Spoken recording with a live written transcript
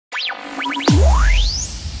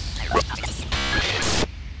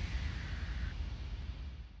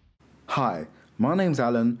Hi, my name's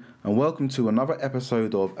Alan and welcome to another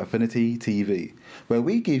episode of Affinity TV, where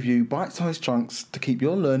we give you bite-sized chunks to keep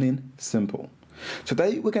your learning simple.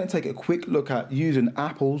 Today we're going to take a quick look at using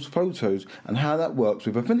Apple's Photos and how that works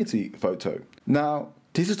with Affinity Photo. Now,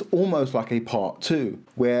 this is almost like a part 2,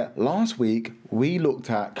 where last week we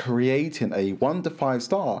looked at creating a 1 to 5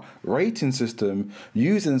 star rating system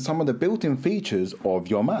using some of the built-in features of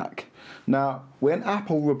your Mac. Now, when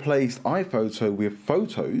Apple replaced iPhoto with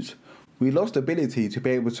Photos, we lost the ability to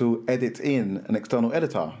be able to edit in an external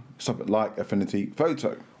editor, something like Affinity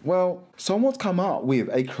Photo. Well, someone's come up with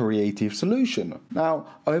a creative solution. Now,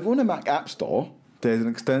 over on the Mac App Store, there's an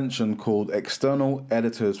extension called External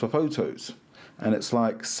Editors for Photos, and it's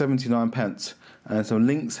like 79 pence, and some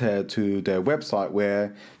links here to their website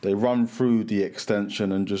where they run through the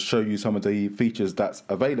extension and just show you some of the features that's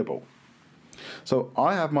available. So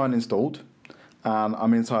I have mine installed, and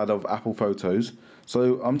I'm inside of Apple Photos.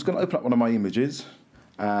 So I'm just going to open up one of my images,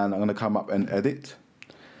 and I'm going to come up and edit,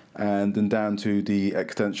 and then down to the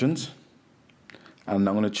extensions, and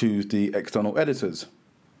I'm going to choose the external editors.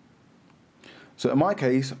 So in my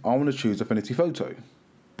case, I want to choose Affinity Photo.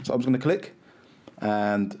 So I'm just going to click,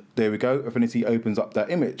 and there we go, Affinity opens up that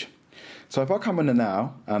image. So if I come in there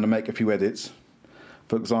now and I make a few edits,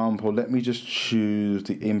 for example, let me just choose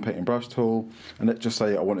the inpainting brush tool, and let's just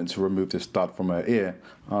say I wanted to remove this stud from her ear.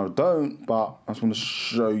 I don't, but I just want to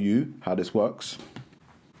show you how this works.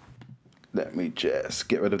 Let me just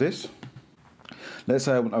get rid of this. Let's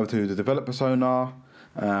say I went over to the develop persona,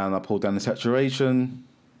 and I pull down the saturation,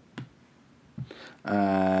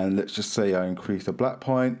 and let's just say I increase the black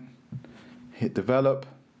point, hit develop,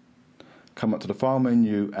 come up to the file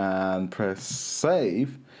menu and press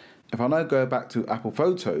save. If I now go back to Apple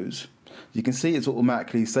Photos, you can see it's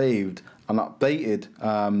automatically saved and updated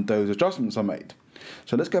those adjustments I made.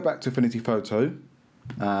 So let's go back to Affinity Photo,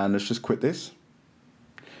 and let's just quit this.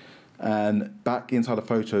 And back inside the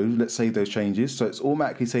Photos, let's save those changes. So it's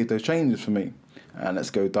automatically saved those changes for me. And let's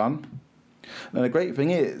go done. Now the great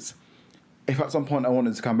thing is, if at some point I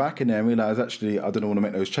wanted to come back in there and realise actually I didn't want to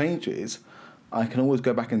make those changes, I can always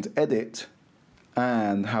go back into edit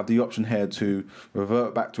and have the option here to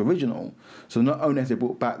revert back to original. So not only has it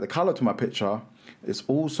brought back the colour to my picture, it's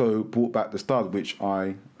also brought back the stud which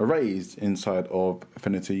I erased inside of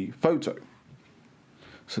Affinity Photo.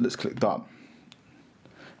 So let's click done,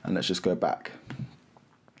 and let's just go back.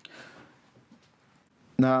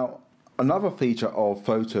 Now, another feature of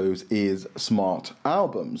Photos is smart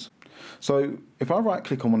albums. So if I right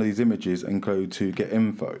click on one of these images and go to get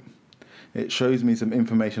info, it shows me some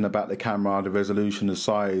information about the camera, the resolution, the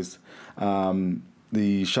size,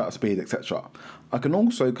 the shutter speed, etc. I can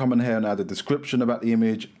also come in here and add a description about the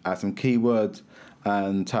image, add some keywords,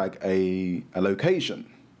 and tag a location.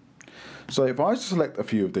 So if I select a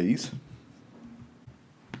few of these,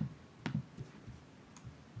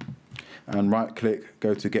 and right click,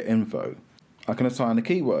 go to get info, I can assign a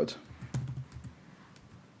keyword,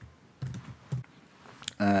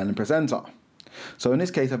 and press enter. So in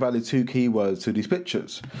this case, I've added 2 keywords to these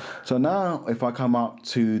pictures. So now if I come up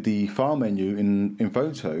to the file menu in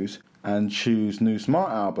Photos and choose new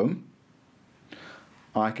smart album,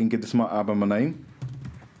 I can give the smart album a name.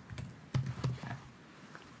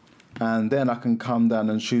 And then I can come down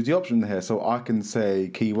and choose the option here. So I can say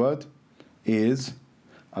keyword is,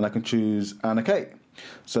 and I can choose annotate.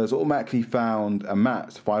 So it's automatically found and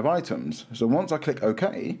matched 5 items. So once I click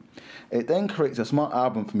OK, it then creates a smart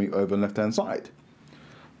album for me over on the left hand side.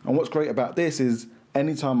 And what's great about this is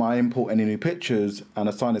anytime I import any new pictures and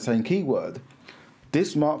assign the same keyword,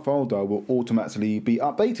 this smart folder will automatically be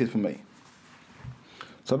updated for me.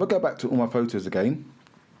 So if I go back to all my photos again,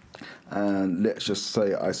 and let's just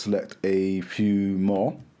say I select a few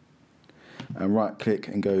more, and right click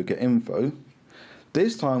and go get info,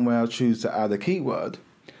 this time where I choose to add a keyword,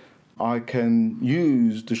 I can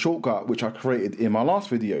use the shortcut which I created in my last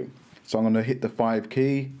video. So I'm going to hit the 5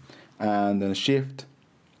 key and then shift.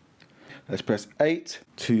 Let's press 8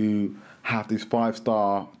 to have this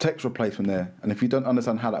 5-star text replacement there. And if you don't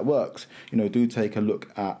understand how that works, do take a look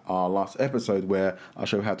at our last episode where I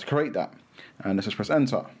show how to create that. And let's just press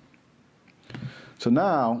enter. So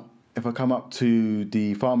now, if I come up to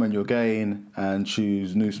the file menu again and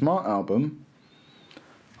choose new smart album,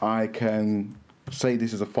 I can say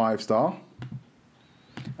this is a 5-star,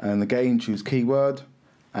 and again choose keyword,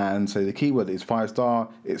 and say the keyword is 5-star,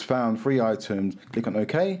 it's found 3 items, click on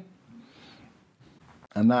OK.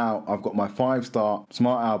 And now I've got my 5-star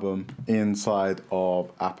smart album inside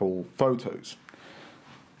of Apple Photos.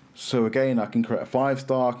 So again, I can create a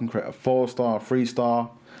 5-star, I can create a 4-star,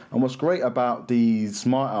 3-star. And what's great about these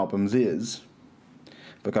smart albums is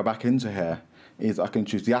if I go back into here, is I can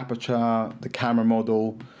choose the aperture, the camera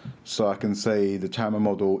model. So I can say the camera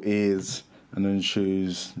model is, and then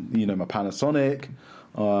choose, my Panasonic.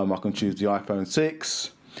 I can choose the iPhone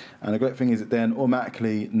 6. And the great thing is it then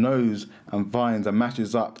automatically knows and finds and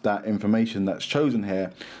matches up that information that's chosen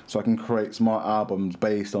here. So I can create smart albums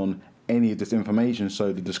based on any of this information.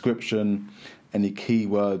 So the description, any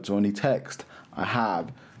keywords or any text I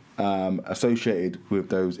have associated with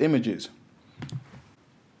those images.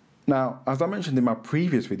 Now, as I mentioned in my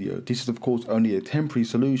previous video, this is of course only a temporary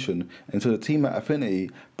solution until the team at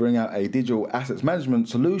Affinity bring out a digital assets management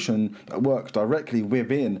solution that works directly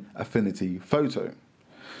within Affinity Photo.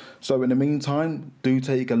 So in the meantime, do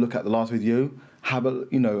take a look at the last video. Have a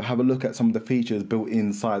look at some of the features built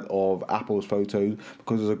inside of Apple's Photos,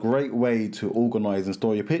 because it's a great way to organize and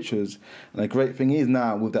store your pictures. And the great thing is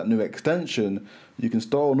now with that new extension, you can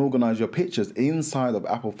store and organize your pictures inside of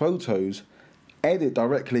Apple Photos, edit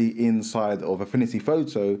directly inside of Affinity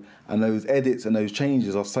Photo, and those edits and those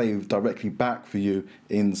changes are saved directly back for you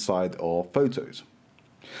inside of Photos.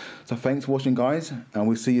 So thanks for watching, guys, and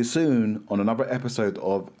we'll see you soon on another episode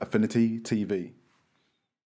of Affinity TV.